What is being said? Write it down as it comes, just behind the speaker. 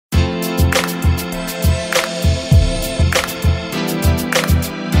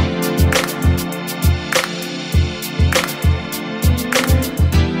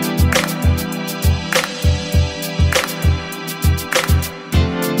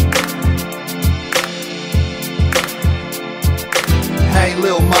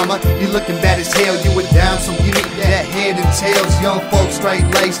mama, you looking bad as hell. You a dime, so you need that head and tails. Young folks straight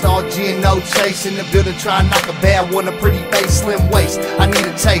laced, all G and no chase. In the building, try to knock a bad one, a pretty face, slim waist. I need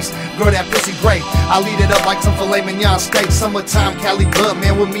a taste, girl, that pussy great. I lead it up like some filet mignon steak. Summertime, Cali blood,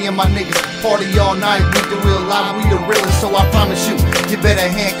 man, with me and my niggas. Party all night, we the real life, we the realest. So I promise you, you better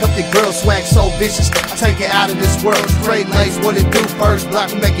handcuff the girl, swag so vicious. Take it out of this world, straight lace, what it do? First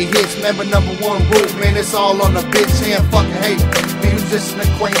block, we make it hits. Remember #1 rule, man, it's all on the bitch and fucking hate. Man, you just an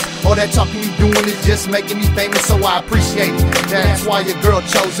acquaintance. All that talking you doing is just making me famous, so I appreciate it. That's why your girl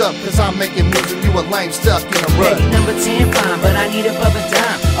chose up, cause I'm making moves and you a lame stuck in a rut. Lady number 10 fine, but I need above a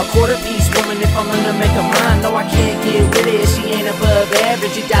dime. A quarter piece woman if I'm gonna make a mine. No, I can't get with it, she ain't above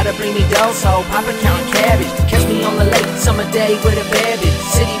average. You gotta bring me dough, so Papa counting cabbage. Catch me on the lake summer day with a babbage.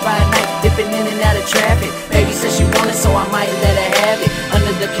 City by night, dipping in and out of traffic. Baby says she want it, so I might let her have it.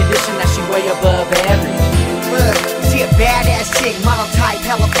 Under the condition that she way above average. Look, she a badass chick, model type,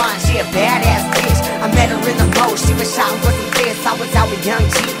 hella fine. She a badass bitch. I met her in the mall, she was shot with some fists. I was out with Young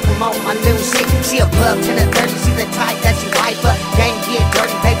G, promote my new shit. She a buck to the 30, she the type that she wipe up. Game get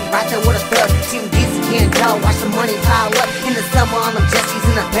dirty, baby, right there with a thug. She was busy getting dough, watch the money pile up. In the summer on them Jessies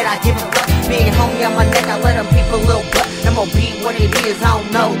in the bed, I give it up. Being homie on my neck, I let them people a little butt. MOB, what it is, I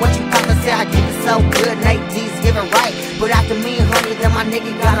don't know. What you Papa say, I give it so good. Nate D's give it right. But after me and honey, then my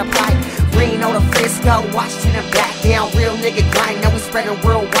nigga got a pipe. Reno to Frisco, Washington back down. Real nigga grind, now we spreading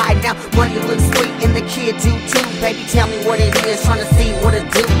worldwide. Now money looks sweet and the kid do too. Baby, tell me what it is, trying to see what it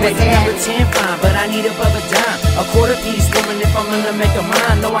do. Baby number 10 fine, but I need above a dime. A quarter piece woman if I'm gonna make a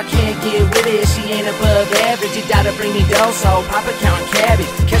mine. No, I can't get with it, she ain't above average. You gotta bring me dough, so Papa counting cabbage.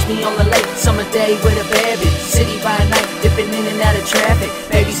 Catch me on the lake, summer day with a babbage. City by night, dipping in and out of traffic.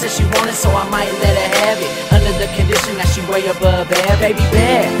 Baby says she want it, so I might let her have it. Under the condition that she way above average. Baby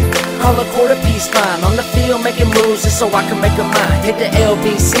bad, call a quarter piece fine. On the field making moves just so I can make a mine. Hit the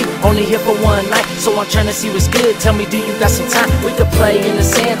LBC, only here for one night, so I'm trying to see what's good. Tell me, do you got some time? We could play in the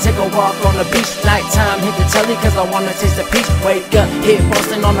sand, take a walk on the beach. Nighttime, hit the telly cause I wanna taste the peach. Wake up, hit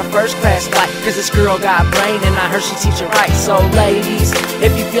Boston on the first class flight, cause this girl got brain and I heard she teach it right. So ladies,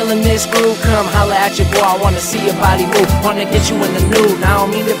 if you feeling this groove, come holla at your boy. I wanna see your body move, wanna get you in the nude. Now I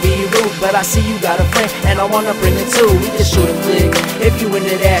don't mean to be rude, but I see you got a friend and I wanna bring it too. We can shoot a flick if you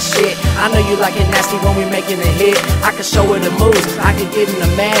into that shit. I know you like it nasty when we making a hit. I can show her the moves, I can give him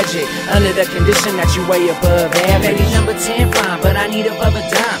the magic. Under the condition that you way above average. Baby number 10 fine, but I need above a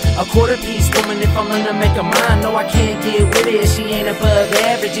dime. A quarter piece woman if I'm gonna make a mine. No, I can't get with it, she ain't above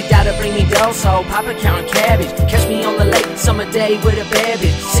average. You gotta bring me dough, so Papa counting cabbage. Catch me on the lake, summer day with a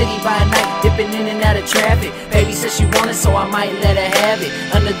babbage. City by night, dipping in and out of traffic. Baby says she want it, so I might let her have it.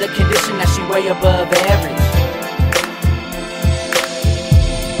 Under the condition that she way above average.